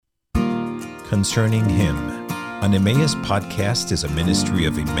Concerning Him. An Emmaus podcast is a ministry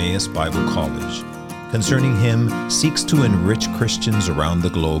of Emmaus Bible College. Concerning Him seeks to enrich Christians around the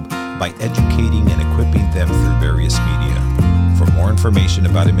globe by educating and equipping them through various media. For more information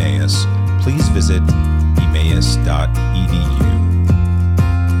about Emmaus, please visit emmaus.edu.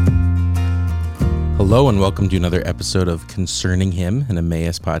 Hello and welcome to another episode of Concerning Him, an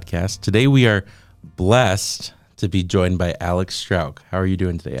Emmaus podcast. Today we are blessed to be joined by Alex Strauch. How are you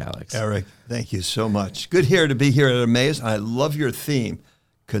doing today, Alex? Eric, thank you so much. Good to be here at Emmaus. I love your theme,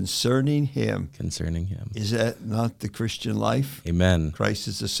 Concerning Him. Concerning Him. Is that not the Christian life? Amen. Christ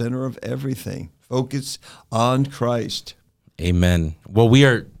is the center of everything. Focus on Christ. Amen. Well, we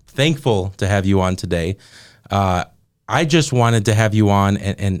are thankful to have you on today. I just wanted to have you on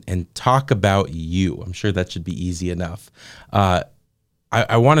and talk about you. I'm sure that should be easy enough.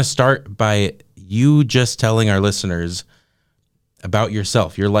 I want to start by you just telling our listeners about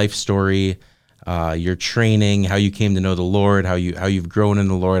yourself, your life story, your training, how you came to know the Lord, how you've grown in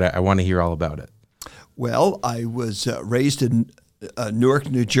the Lord. I want to hear all about it. Well, I was raised in Newark,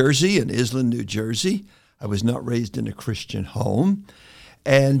 New Jersey, and Island, New Jersey. I was not raised in a Christian home.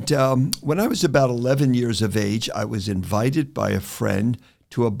 And when I was about 11 years of age, I was invited by a friend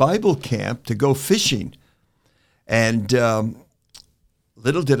to a Bible camp to go fishing. And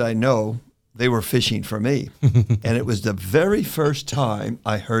little did I know, they were fishing for me. And it was the very first time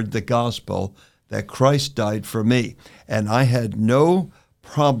I heard the gospel that Christ died for me. And I had no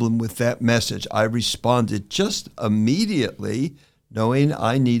problem with that message. I responded just immediately, knowing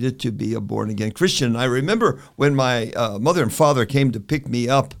I needed to be a born-again Christian. And I remember when my mother and father came to pick me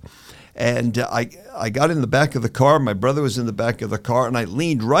up, and I got in the back of the car. My brother was in the back of the car, and I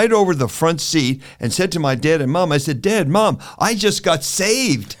leaned right over the front seat and said to my dad and mom, I said, "Dad, Mom, I just got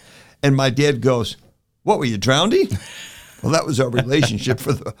saved." And my dad goes, "What, were you drowning?" Well, that was our relationship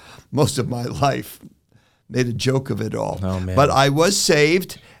for most of my life. Made a joke of it all. Oh, man. But I was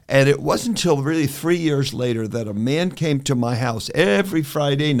saved, and it wasn't until really 3 years later that a man came to my house every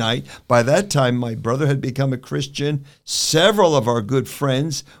Friday night. By that time, my brother had become a Christian. Several of our good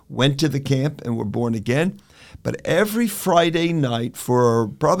friends went to the camp and were born again. But every Friday night for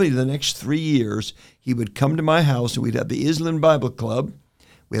probably the next 3 years, he would come to my house, and we'd have the Island Bible Club.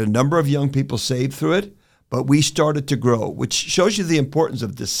 We had a number of young people saved through it, but we started to grow, which shows you the importance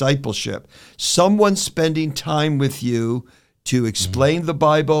of discipleship. Someone spending time with you to explain the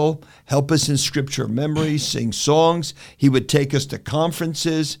Bible, help us in scripture memory, sing songs. He would take us to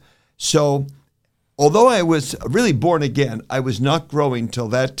conferences. So although I was really born again, I was not growing till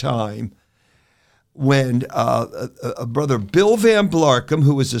that time when a brother, Bill Van Blarcom,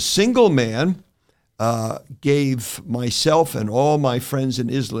 who was a single man, gave myself and all my friends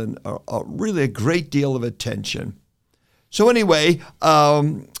in Island really a great deal of attention. So anyway,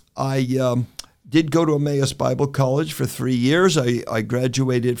 I did go to Emmaus Bible College for 3 years. I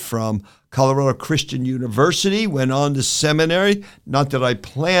graduated from Colorado Christian University, went on to seminary. Not that I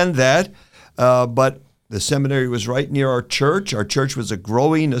planned that, but the seminary was right near our church. Our church was a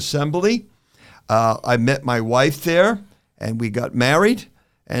growing assembly. I met my wife there, and we got married.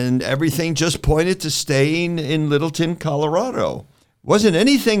 And everything just pointed to staying in Littleton, Colorado. Wasn't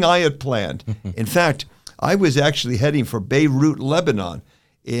anything I had planned. In fact, I was actually heading for Beirut, Lebanon.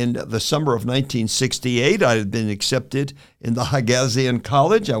 In the summer of 1968, I had been accepted in the Hagazian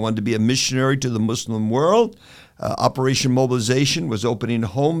College. I wanted to be a missionary to the Muslim world. Operation Mobilization was opening a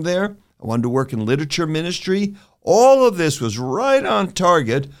home there. I wanted to work in literature ministry. All of this was right on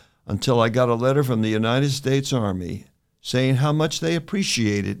target until I got a letter from the United States Army saying how much they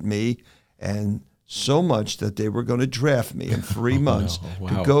appreciated me, and so much that they were going to draft me in 3 months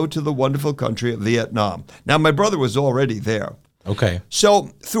to go to the wonderful country of Vietnam. Now, my brother was already there. Okay.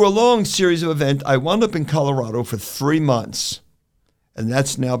 So through a long series of events, I wound up in Colorado for 3 months, and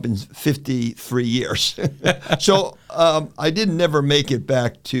that's now been 53 years. So I didn't never make it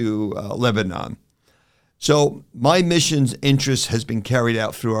back to Lebanon. So my missions interest has been carried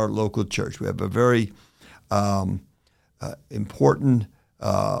out through our local church. We have a very important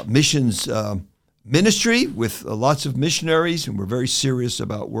missions ministry with lots of missionaries, and we're very serious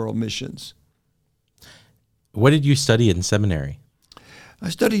about world missions. What did you study in seminary?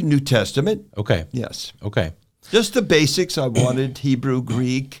 I studied New Testament. Okay. Yes. Okay. Just the basics. I wanted Hebrew,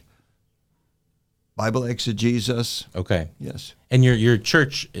 Greek, Bible exegesis. Okay. Yes. And your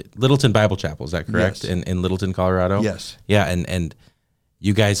church, Littleton Bible Chapel, is that correct? Yes. In Littleton, Colorado? Yes. Yeah, and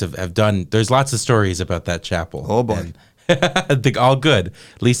you guys have done, there's lots of stories about that chapel. Oh, boy. All good.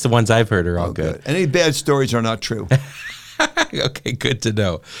 At least the ones I've heard are all good. Any bad stories are not true. Okay, good to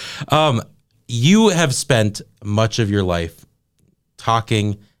know. You have spent much of your life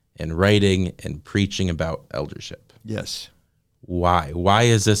talking and writing and preaching about eldership. Yes. Why? Why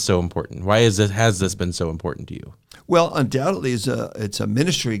is this so important? Why has this been so important to you? Well, undoubtedly, it's a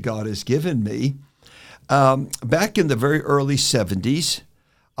ministry God has given me. Back in the very early 70s,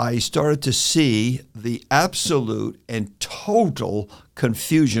 I started to see the absolute and total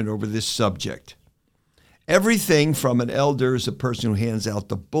confusion over this subject. Everything from an elder is a person who hands out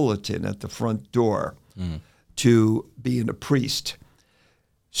the bulletin at the front door to being a priest.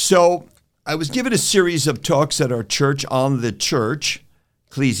 So I was given a series of talks at our church on the church,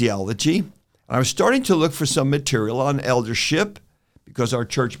 ecclesiology. I was starting to look for some material on eldership because our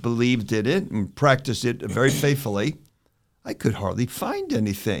church believed in it and practiced it very faithfully. I could hardly find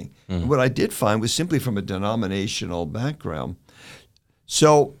anything. And what I did find was simply from a denominational background.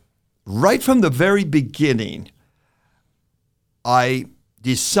 So right from the very beginning, I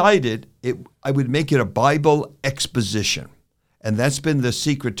decided I would make it a Bible exposition. And that's been the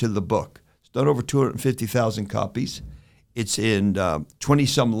secret to the book. It's done over 250,000 copies. It's in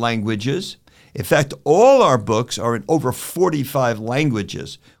 20-some languages. In fact, all our books are in over 45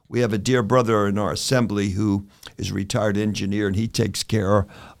 languages. We have a dear brother in our assembly who is a retired engineer, and he takes care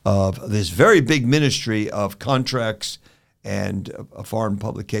of this very big ministry of contracts and foreign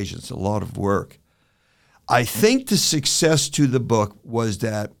publications. A lot of work. I think the success to the book was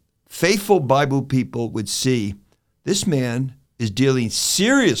that faithful Bible people would see this man is dealing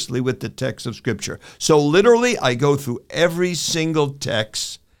seriously with the text of Scripture. So literally, I go through every single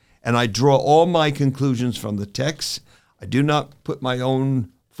text, and I draw all my conclusions from the text. I do not put my own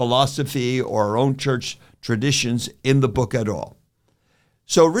philosophy or our own church traditions in the book at all.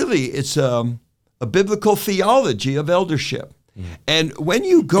 So really, it's a biblical theology of eldership. And when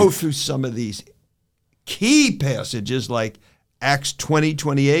you go through some of these key passages like Acts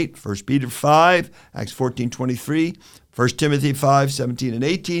 20:28, 1 Peter 5, Acts 14:23, 1 Timothy 5:17 and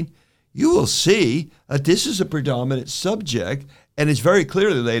 18, you will see that this is a predominant subject, and it's very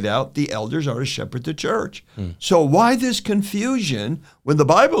clearly laid out the elders are to shepherd the church. So why this confusion when the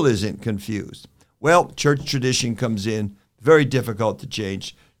Bible isn't confused? Well, church tradition comes in. Very difficult to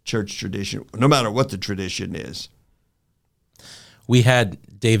change church tradition, no matter what the tradition is. We had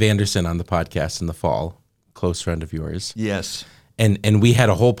Dave Anderson on the podcast in the fall, close friend of yours. Yes. And we had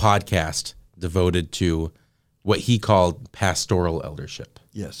a whole podcast devoted to what he called pastoral eldership.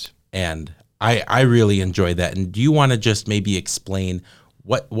 Yes. And I really enjoy that. And do you want to just maybe explain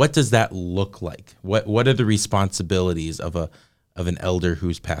what does that look like? What are the responsibilities of an elder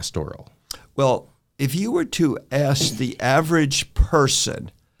who's pastoral? Well, if you were to ask the average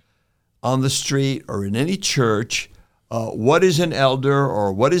person on the street or in any church, what is an elder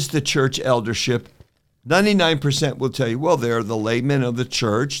or what is the church eldership, 99% will tell you, well, they're the laymen of the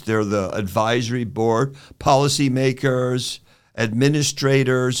church, they're the advisory board, policymakers,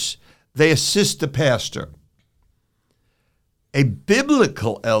 administrators, they assist the pastor. A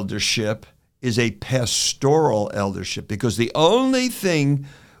biblical eldership is a pastoral eldership because the only thing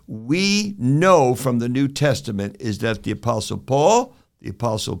we know from the New Testament is that the Apostle Paul, the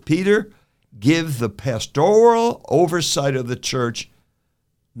Apostle Peter, give the pastoral oversight of the church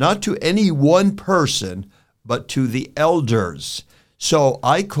not to any one person, but to the elders. So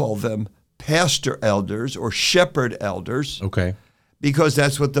I call them pastor elders or shepherd elders. Okay. Because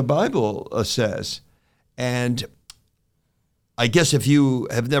that's what the Bible says. And I guess if you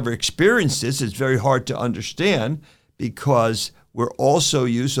have never experienced this, it's very hard to understand because we're also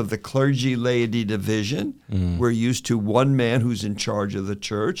used of the clergy-laity division. We're used to one man who's in charge of the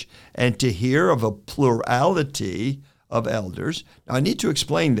church and to hear of a plurality of elders. Now, I need to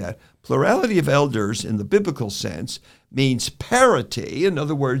explain that. Plurality of elders in the biblical sense means parity. In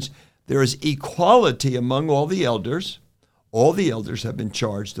other words, there is equality among all the elders. All the elders have been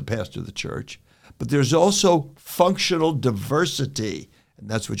charged to pastor the church. But there's also functional diversity. And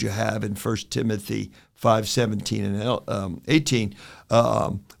that's what you have in 1 Timothy 5:17 and 18.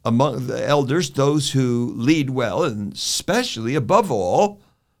 Among the elders, those who lead well, and especially above all,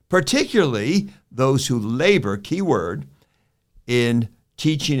 particularly those who labor, key word, in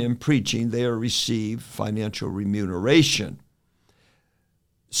teaching and preaching, they receive financial remuneration.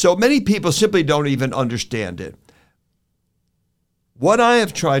 So many people simply don't even understand it. What I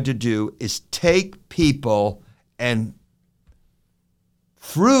have tried to do is take people and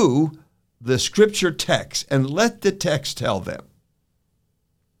through the scripture text and let the text tell them.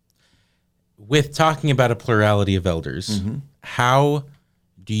 With talking about a plurality of elders, how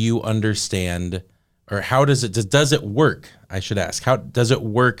do you understand, or how does it work? I should ask, how does it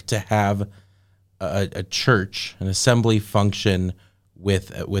work to have a church, an assembly function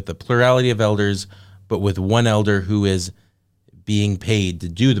with a plurality of elders, but with one elder who is being paid to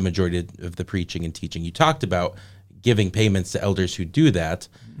do the majority of the preaching and teaching. You talked about giving payments to elders who do that.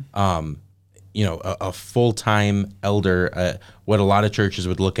 A full-time elder, what a lot of churches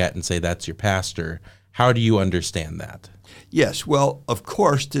would look at and say, that's your pastor. How do you understand that? Yes, well, of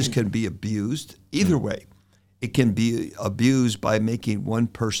course, this can be abused either way. It can be abused by making one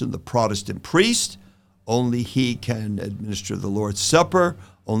person the Protestant priest. Only he can administer the Lord's Supper.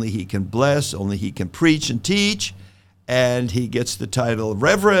 Only he can bless. Only he can preach and teach. And he gets the title of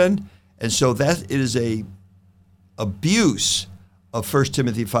reverend. And so that is a abuse of 1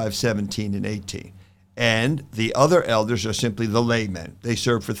 Timothy 5:17 and 18. And the other elders are simply the laymen. They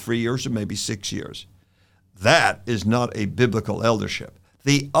serve for 3 years or maybe 6 years. That is not a biblical eldership.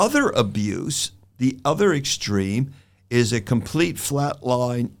 The other abuse, the other extreme, is a complete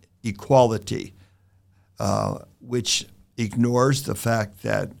flatline equality, which ignores the fact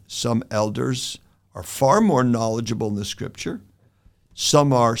that some elders are far more knowledgeable in the Scripture.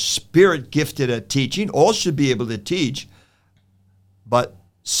 Some are spirit gifted at teaching. All should be able to teach. But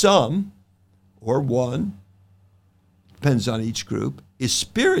some, or one, depends on each group, is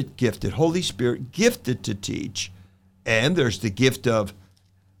spirit gifted, Holy Spirit gifted to teach. And there's the gift of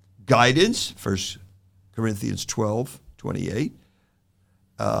guidance, 1 Corinthians 12:28.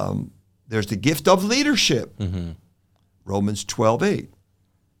 There's the gift of leadership, Romans 12:8.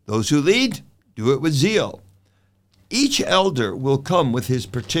 Those who lead, do it with zeal. Each elder will come with his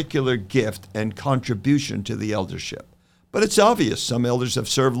particular gift and contribution to the eldership. But it's obvious. Some elders have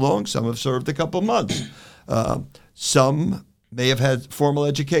served long, some have served a couple months. Some may have had formal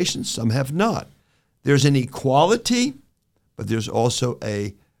education, some have not. There's an equality, but there's also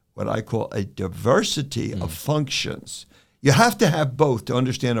what I call a diversity of functions. You have to have both to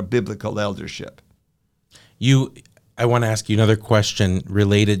understand a biblical eldership. I want to ask you another question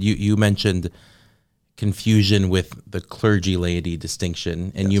related. You mentioned confusion with the clergy laity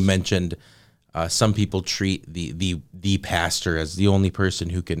distinction, and you mentioned some people treat the pastor as the only person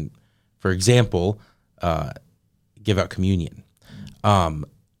who can, for example, give out communion.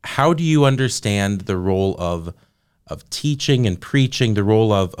 How do you understand the role of teaching and preaching, the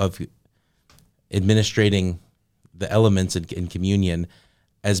role of administrating the elements in communion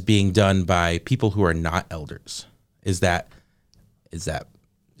as being done by people who are not elders? Is that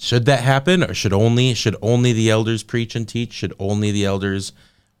should that happen, or should only the elders preach and teach? Should only the elders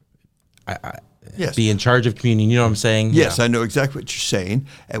be in charge of communion? You know what I'm saying? Yes, yeah. I know exactly what you're saying.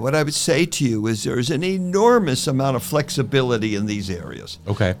 And what I would say to you is there's an enormous amount of flexibility in these areas.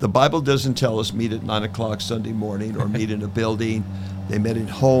 Okay. The Bible doesn't tell us meet at 9 o'clock Sunday morning or meet in a building. They met in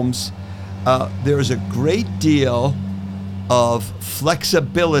homes. There's a great deal of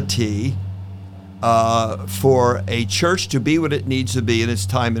flexibility for a church to be what it needs to be in its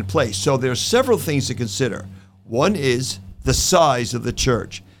time and place. So there's several things to consider. One is the size of the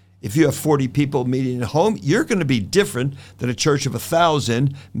church. If you have 40 people meeting in a home, you're going to be different than a church of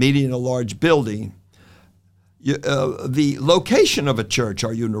 1,000 meeting in a large building. The location of a church,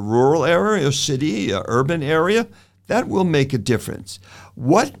 are you in a rural area, a city, an urban area? That will make a difference.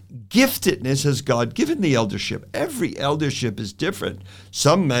 What giftedness has God given the eldership? Every eldership is different.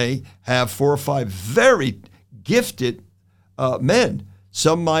 Some may have 4 or 5 very gifted men.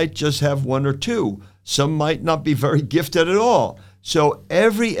 Some might just have 1 or 2. Some might not be very gifted at all. So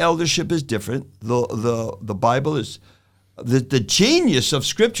every eldership is different. The Bible is, the genius of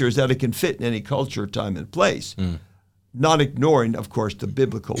Scripture is that it can fit in any culture, time, and place, not ignoring, of course, the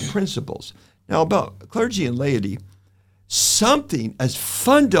biblical principles. Now, about clergy and laity, something as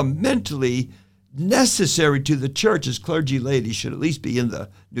fundamentally necessary to the church as clergy laity should at least be in the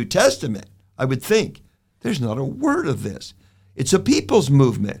New Testament, I would think. There's not a word of this. It's a people's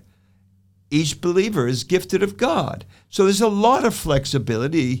movement. Each believer is gifted of God. So there's a lot of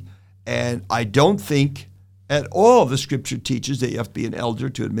flexibility, and I don't think at all the Scripture teaches that you have to be an elder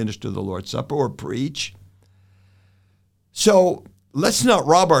to administer the Lord's Supper or preach. So let's not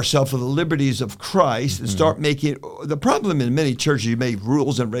rob ourselves of the liberties of Christ and start making the problem in many churches. You make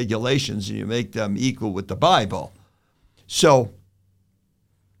rules and regulations and you make them equal with the Bible. So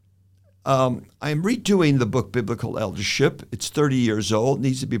I'm redoing the book Biblical Eldership. It's 30 years old,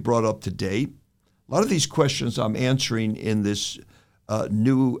 needs to be brought up to date. A lot of these questions I'm answering in this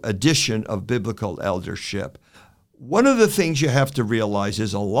new edition of Biblical Eldership. One of the things you have to realize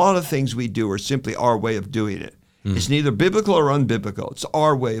is a lot of things we do are simply our way of doing it. It's neither biblical or unbiblical. It's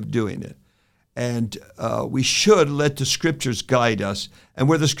our way of doing it. And we should let the Scriptures guide us. And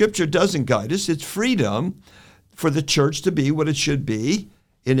where the Scripture doesn't guide us, it's freedom for the church to be what it should be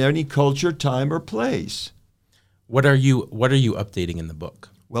in any culture, time, or place. What are you updating in the book?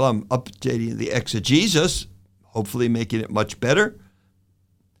 Well, I'm updating the exegesis, hopefully making it much better.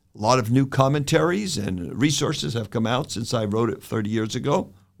 A lot of new commentaries and resources have come out since I wrote it 30 years ago.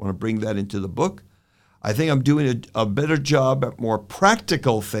 I want to bring that into the book. I think I'm doing a better job at more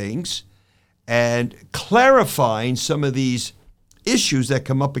practical things and clarifying some of these issues that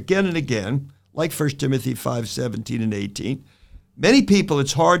come up again and again, like 1 Timothy 5:17 and 18. Many people,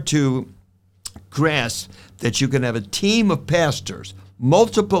 it's hard to grasp that you can have a team of pastors,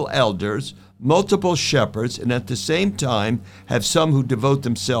 multiple elders, multiple shepherds, and at the same time have some who devote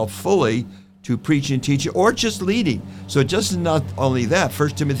themselves fully to preaching and teaching or just leading. So just not only that, 1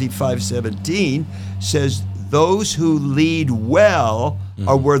 Timothy 5:17 says, those who lead well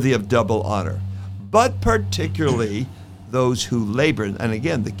are worthy of double honor, but particularly those who labor. And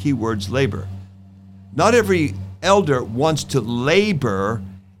again, the key word's labor. Not every elder wants to labor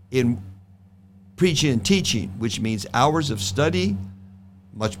in preaching and teaching, which means hours of study,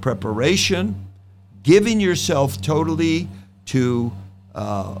 much preparation, giving yourself totally to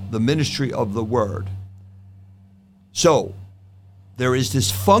the ministry of the word. So there is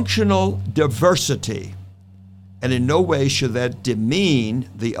this functional diversity, and in no way should that demean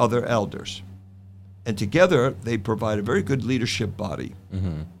the other elders. And together they provide a very good leadership body.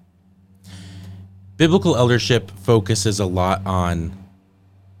 Mm-hmm. Biblical eldership focuses a lot on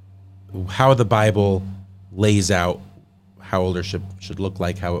how the Bible lays out how eldership should look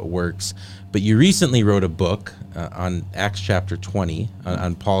like, how it works. But you recently wrote a book on Acts chapter 20,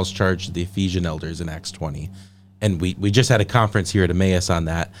 on Paul's charge to the Ephesian elders in Acts 20. And we just had a conference here at Emmaus on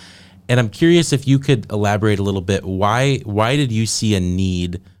that. And I'm curious if you could elaborate a little bit. Why did you see a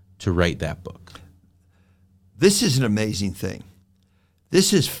need to write that book? This is an amazing thing.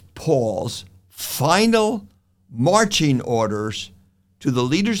 This is Paul's final marching orders to the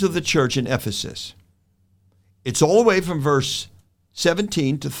leaders of the church in Ephesus. It's all the way from verse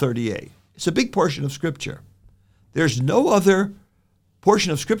 17 to 38. It's a big portion of Scripture. There's no other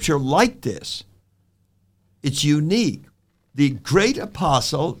portion of Scripture like this. It's unique. The great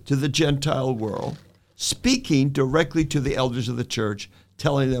apostle to the Gentile world, speaking directly to the elders of the church,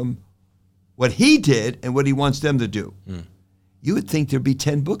 telling them what he did and what he wants them to do. You would think there'd be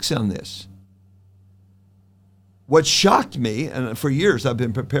 10 books on this. What shocked me, and for years I've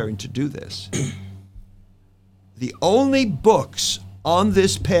been preparing to do this, the only books on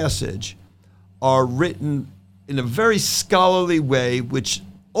this passage are written in a very scholarly way, which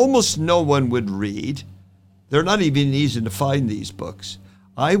almost no one would read. They're not even easy to find, these books.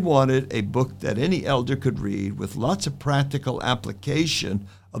 I wanted a book that any elder could read with lots of practical application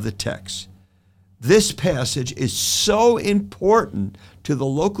of the text. This passage is so important to the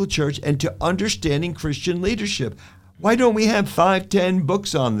local church and to understanding Christian leadership. Why don't we have 5, 10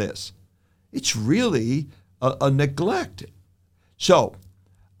 books on this? It's really a neglect. So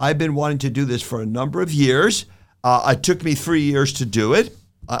I've been wanting to do this for a number of years. It took me 3 years to do it.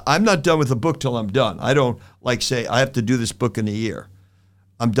 I'm not done with the book till I'm done. I don't say I have to do this book in a year.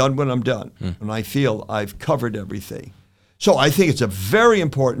 I'm done when I'm done, and I feel I've covered everything. So I think it's a very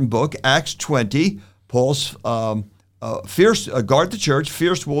important book, Acts 20, Paul's fierce, guard the church,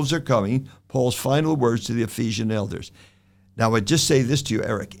 fierce wolves are coming, Paul's final words to the Ephesian elders. Now, I just say this to you,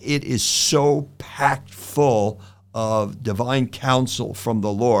 Eric. It is so packed full of divine counsel from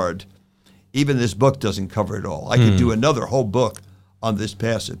the Lord. Even this book doesn't cover it all. I could do another whole book on this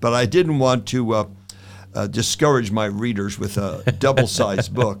passage, but I didn't want to discourage my readers with a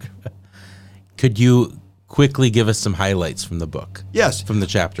double-sized book. Could you quickly give us some highlights from the book? Yes. From the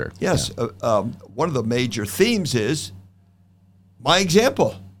chapter? Yes. Yeah. One of the major themes is my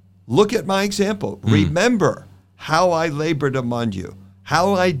example. Look at my example. Remember how I labored among you,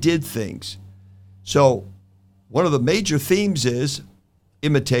 how I did things. So one of the major themes is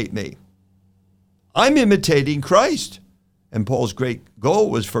imitate me. I'm imitating Christ. And Paul's great goal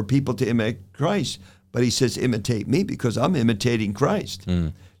was for people to imitate Christ. But he says, imitate me because I'm imitating Christ.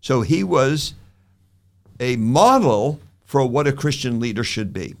 So he was a model for what a Christian leader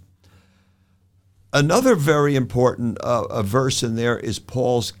should be. Another very important verse in there is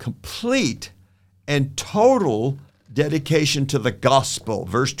Paul's complete and total dedication to the gospel,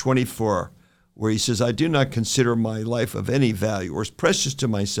 verse 24, where he says, I do not consider my life of any value or as precious to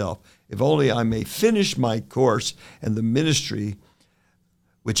myself, if only I may finish my course and the ministry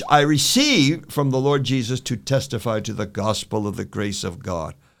which I received from the Lord Jesus to testify to the gospel of the grace of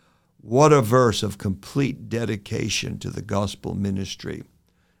God. What a verse of complete dedication to the gospel ministry.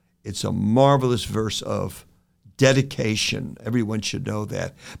 It's a marvelous verse of dedication. Everyone should know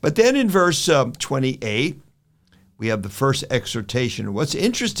that. But then in verse 28, we have the first exhortation. What's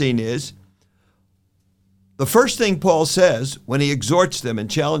interesting is the first thing Paul says when he exhorts them and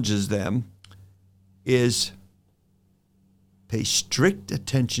challenges them is pay strict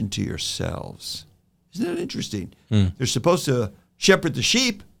attention to yourselves. Isn't that interesting? They're supposed to shepherd the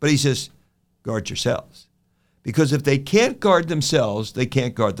sheep, but he says, guard yourselves. Because if they can't guard themselves, they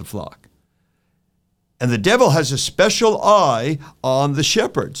can't guard the flock. And the devil has a special eye on the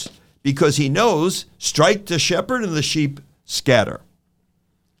shepherds because he knows, strike the shepherd and the sheep scatter.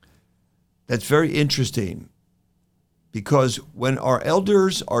 That's very interesting because when our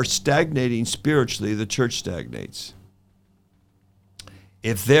elders are stagnating spiritually, the church stagnates.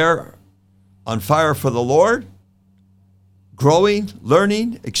 If they're on fire for the Lord, growing,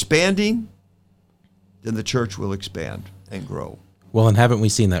 learning, expanding, then the church will expand and grow. Well, and haven't we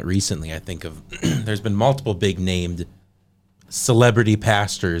seen that recently? I think of there's been multiple big named celebrity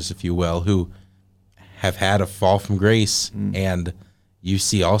pastors, if you will, who have had a fall from grace, and you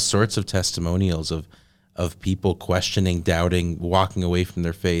see all sorts of testimonials of people questioning, doubting, walking away from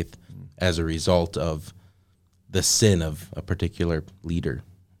their faith as a result of the sin of a particular leader.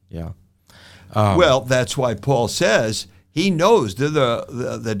 Yeah. Well, that's why Paul says he knows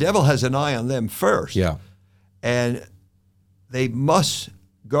the devil has an eye on them first. Yeah. And they must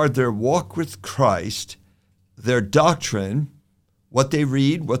guard their walk with Christ, their doctrine, what they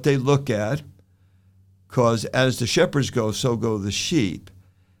read, what they look at, because as the shepherds go, so go the sheep.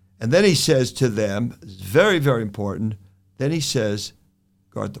 And then he says to them, it's very, very important, then he says,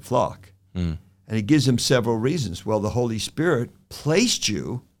 guard the flock. And he gives them several reasons. Well, the Holy Spirit placed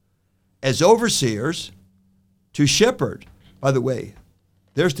you as overseers to shepherd. By the way,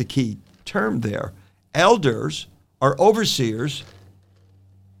 there's the key term there. Elders are overseers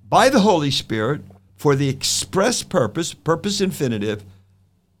by the Holy Spirit for the express purpose infinitive,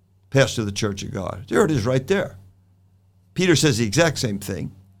 pastor of the church of God. There it is right there. Peter says the exact same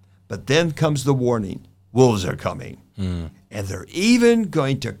thing, but then comes the warning. Wolves are coming. And they're even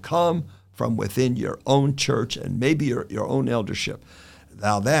going to come from within your own church and maybe your own eldership.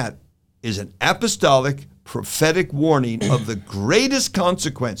 Now that is an apostolic, prophetic warning of the greatest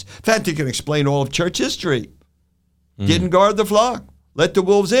consequence. In fact, it can explain all of church history. Didn't guard the flock. Let the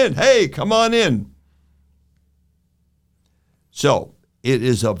wolves in. Hey, come on in. So it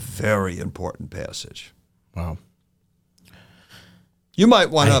is a very important passage. Wow. You might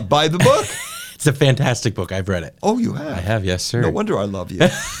want to buy the book. It's a fantastic book. I've read it. Oh, you have? I have, yes, sir. No wonder I love you.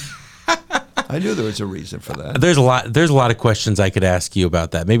 I knew there was a reason for that. There's a lot of questions I could ask you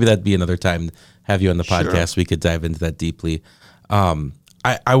about that. Maybe that'd be another time. Have you on the podcast. Sure. We could dive into that deeply.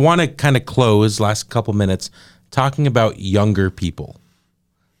 I want to kind of close last couple minutes talking about younger people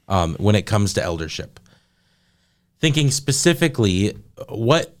when it comes to eldership. Thinking specifically,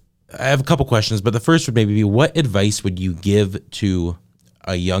 I have a couple questions, but the first would maybe be, what advice would you give to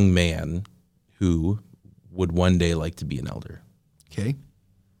a young man who would one day like to be an elder? Okay.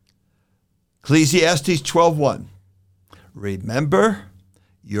 Ecclesiastes 12:1. Remember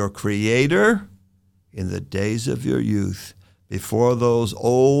your Creator in the days of your youth, before those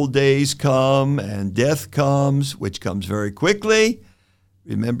old days come and death comes, which comes very quickly.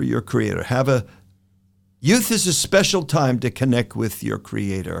 Remember your Creator. Youth is a special time to connect with your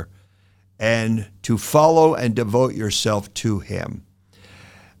Creator and to follow and devote yourself to Him.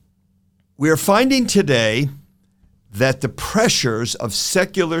 We are finding today that the pressures of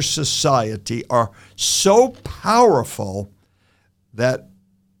secular society are so powerful that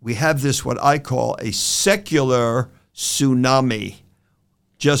we have this, what I call a secular tsunami,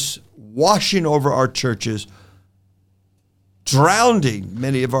 just washing over our churches, drowning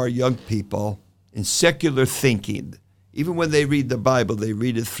many of our young people in secular thinking. Even when they read the Bible, they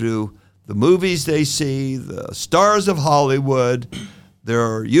read it through the movies they see, the stars of Hollywood,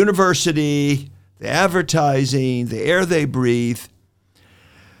 their university, the advertising, the air they breathe.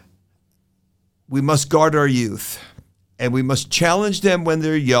 We must guard our youth, and we must challenge them when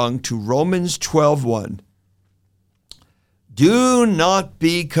they're young to Romans 12:1. Do not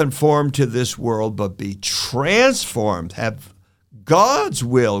be conformed to this world, but be transformed. Have God's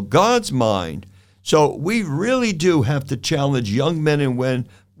will, God's mind. So we really do have to challenge young men and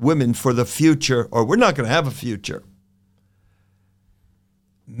women for the future, or we're not going to have a future.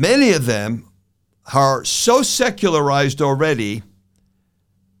 Many of them are so secularized already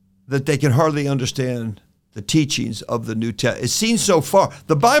that they can hardly understand the teachings of the New Testament. It seems so far.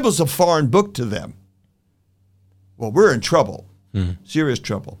 The Bible's a foreign book to them. Well, we're in trouble, serious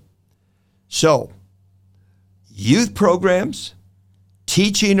trouble. So, youth programs,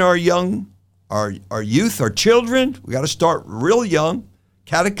 teaching our young, our youth, our children, we got to start real young,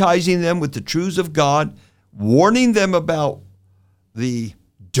 catechizing them with the truths of God, warning them about the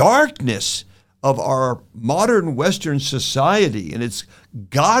darkness of our modern Western society and its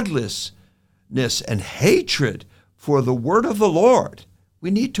godlessness and hatred for the word of the Lord.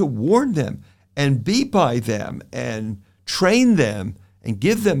 We need to warn them and be by them and train them and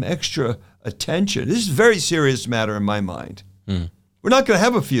give them extra attention. This is a very serious matter in my mind. We're not going to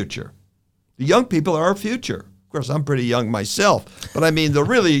have a future. The young people are our future. Of course, I'm pretty young myself, but I mean the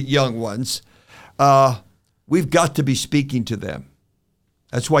really young ones. We've got to be speaking to them.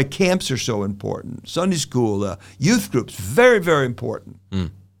 That's why camps are so important. Sunday school, youth groups, very, very important.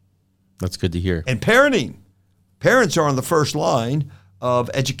 That's good to hear. And parenting. Parents are on the first line of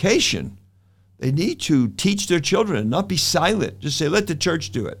education. They need to teach their children and not be silent. Just say, let the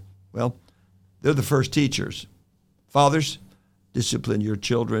church do it. Well, they're the first teachers. Fathers, discipline your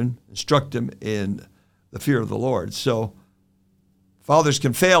children, instruct them in the fear of the Lord. So fathers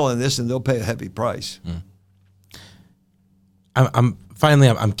can fail in this and they'll pay a heavy price.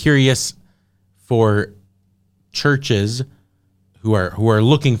 I'm curious for churches who are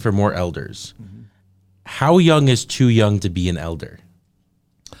looking for more elders. How young is too young to be an elder?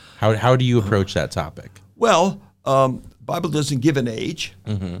 How do you approach that topic? Well, Bible doesn't give an age.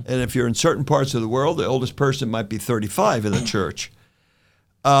 And if you're in certain parts of the world, the oldest person might be 35 in the church.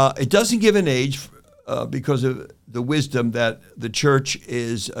 It doesn't give an age because of the wisdom that the church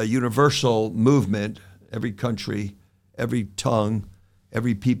is a universal movement, every country, every tongue,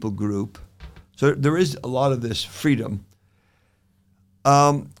 every people group. So there is a lot of this freedom.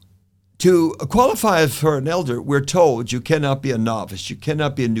 To qualify for an elder, we're told you cannot be a novice, you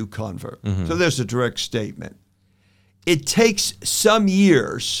cannot be a new convert. So there's a direct statement. It takes some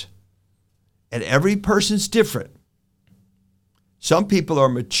years, and every person's different. Some people are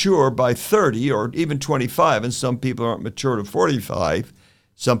mature by 30 or even 25, and some people aren't mature to 45.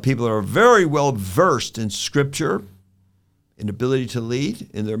 Some people are very well versed in Scripture, in ability to lead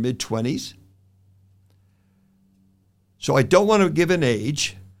in their mid-20s. So I don't want to give an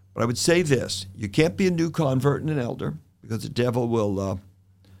age, but I would say this. You can't be a new convert and an elder because the devil will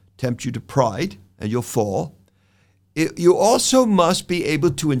tempt you to pride and you'll fall. You also must be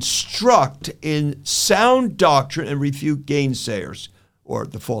able to instruct in sound doctrine and refute gainsayers or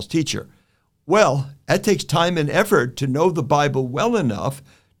the false teacher. Well, that takes time and effort to know the Bible well enough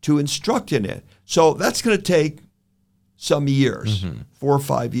to instruct in it. So that's going to take some years, 4 or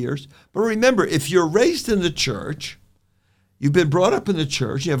 5 years. But remember, if you're raised in the church, you've been brought up in the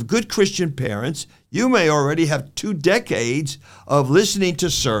church, you have good Christian parents, you may already have 2 decades of listening to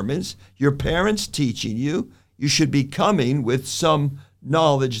sermons, your parents teaching you, you should be coming with some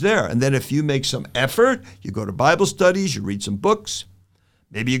knowledge there. And then if you make some effort, you go to Bible studies, you read some books,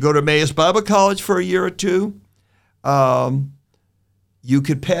 maybe you go to Emmaus Bible College for a year or 2, you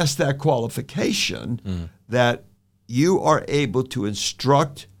could pass that qualification that you are able to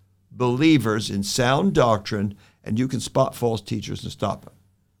instruct believers in sound doctrine and you can spot false teachers and stop them.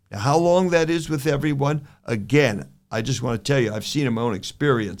 Now, how long that is with everyone, again, I just want to tell you, I've seen in my own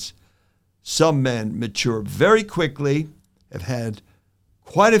experience, some men mature very quickly, have had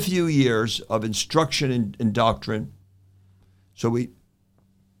quite a few years of instruction in doctrine. So we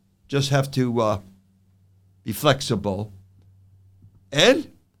just have to be flexible.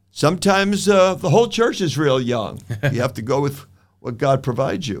 And sometimes the whole church is real young. You have to go with what God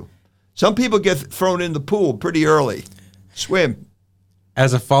provides you. Some people get thrown in the pool pretty early. Swim.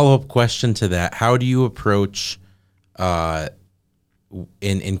 As a follow-up question to that, how do you approach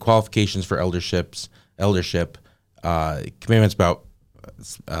in qualifications for eldership, commandments about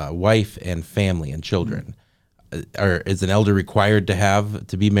wife and family and children? Is an elder required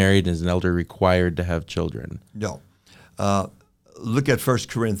to be married? Is an elder required to have children? No. Look at 1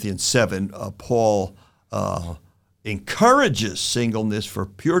 Corinthians 7. Paul encourages singleness for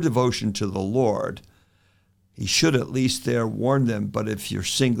pure devotion to the Lord. He should at least there warn them, but if you're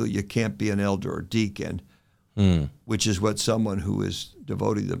single, you can't be an elder or deacon, which is what someone who is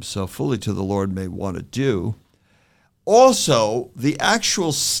devoting themselves fully to the Lord may want to do. Also, the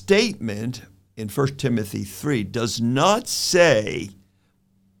actual statement in 1 Timothy 3 does not say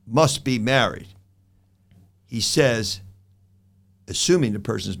must be married. He says, assuming the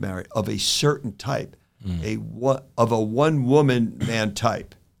person is married, of a certain type, of a one-woman man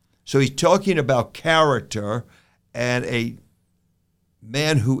type. So he's talking about character and a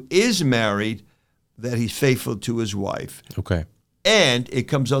man who is married, that he's faithful to his wife. Okay. And it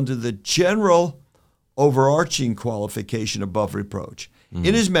comes under the general overarching qualification above reproach.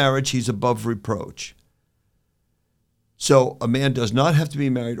 In his marriage, he's above reproach. So a man does not have to be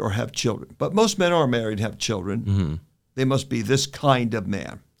married or have children. But most men are married and have children. They must be this kind of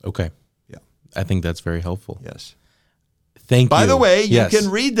man. Okay. Yeah. I think that's very helpful. Yes. Thank you. By the way, Yes. you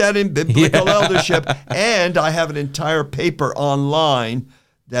can read that in Biblical Eldership, and I have an entire paper online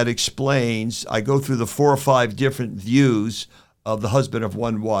that explains, I go through the 4 or 5 different views of the husband of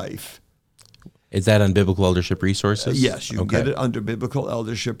one wife. Is that on Biblical Eldership Resources? Yes, you can get it under Biblical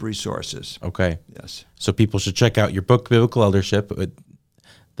Eldership Resources. Okay. Yes. So people should check out your book, Biblical Eldership.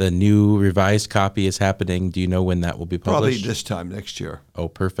 The new revised copy is happening. Do you know when that will be published? Probably this time next year. Oh,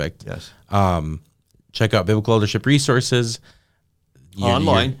 perfect. Yes. Check out Biblical Eldership Resources.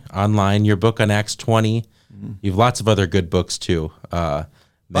 Online. Your book on Acts 20. Mm-hmm. You have lots of other good books too. Men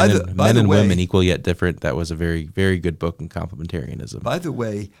and Women, Equal Yet Different. That was a very, very good book in complementarianism. By the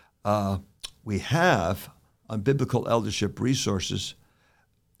way, we have on Biblical Eldership Resources,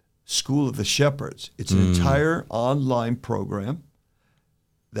 School of the Shepherds. It's an entire online program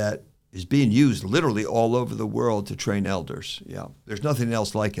that is being used literally all over the world to train elders. Yeah, there's nothing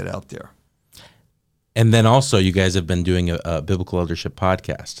else like it out there. And then also, you guys have been doing a Biblical Eldership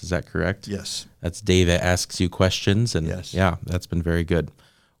podcast. Is that correct? Yes. That's Dave that asks you questions. And yes. Yeah, that's been very good.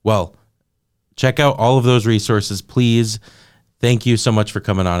 Well, check out all of those resources, please. Thank you so much for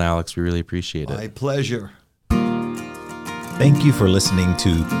coming on, Alex. We really appreciate it. My pleasure. Thank you for listening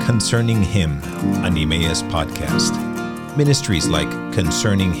to Concerning Him, an Emmaus podcast. Ministries like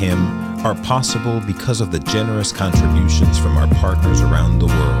Concerning Him are possible because of the generous contributions from our partners around the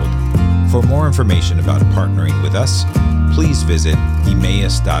world. For more information about partnering with us, please visit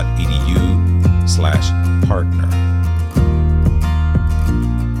emmaus.edu/partner.